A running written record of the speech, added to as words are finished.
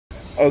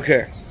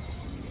Okay.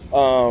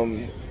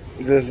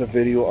 There's a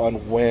video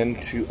on when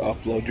to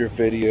upload your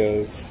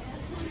videos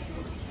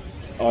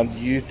on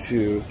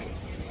YouTube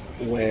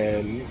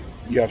when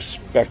you have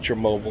Spectrum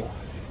Mobile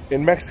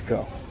in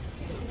Mexico.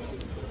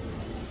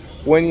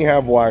 When you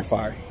have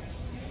Wi-Fi.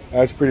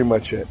 That's pretty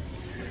much it.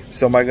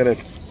 So am I gonna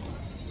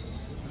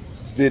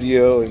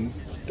video and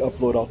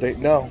upload all day?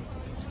 No.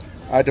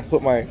 I had to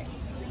put my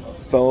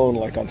phone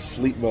like on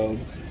sleep mode,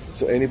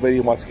 so anybody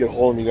who wants to get a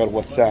hold of me got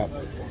WhatsApp.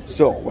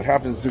 So what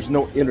happens is there's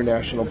no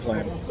international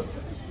plan.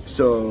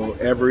 So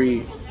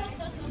every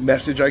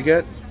message I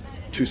get,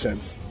 2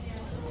 cents.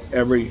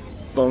 Every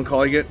phone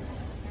call I get,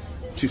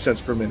 2 cents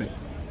per minute.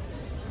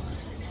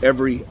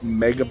 Every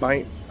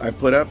megabyte I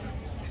put up,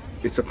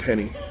 it's a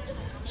penny.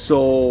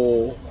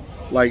 So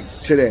like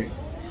today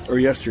or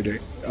yesterday,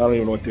 I don't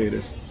even know what day it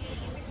is.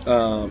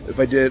 If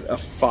I did a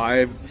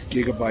 5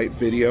 gigabyte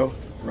video,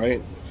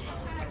 right?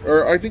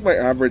 Or I think my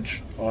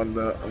average on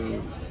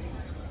the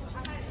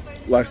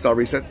Lifestyle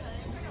Reset,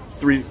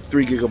 3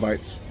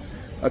 gigabytes.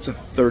 That's a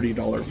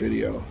 $30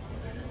 video.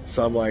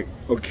 So I'm like,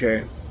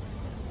 okay.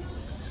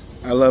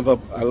 I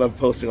love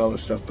posting all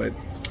this stuff, but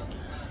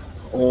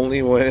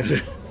only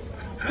when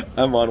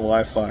I'm on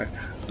Wi-Fi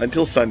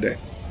until Sunday.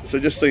 So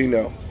just so you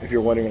know, if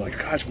you're wondering, like,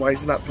 gosh, why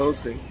is it not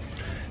posting?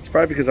 It's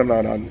probably because I'm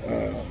not on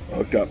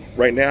hooked up.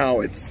 Right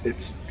now,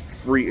 it's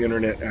free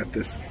internet at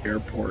this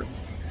airport.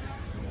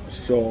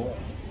 So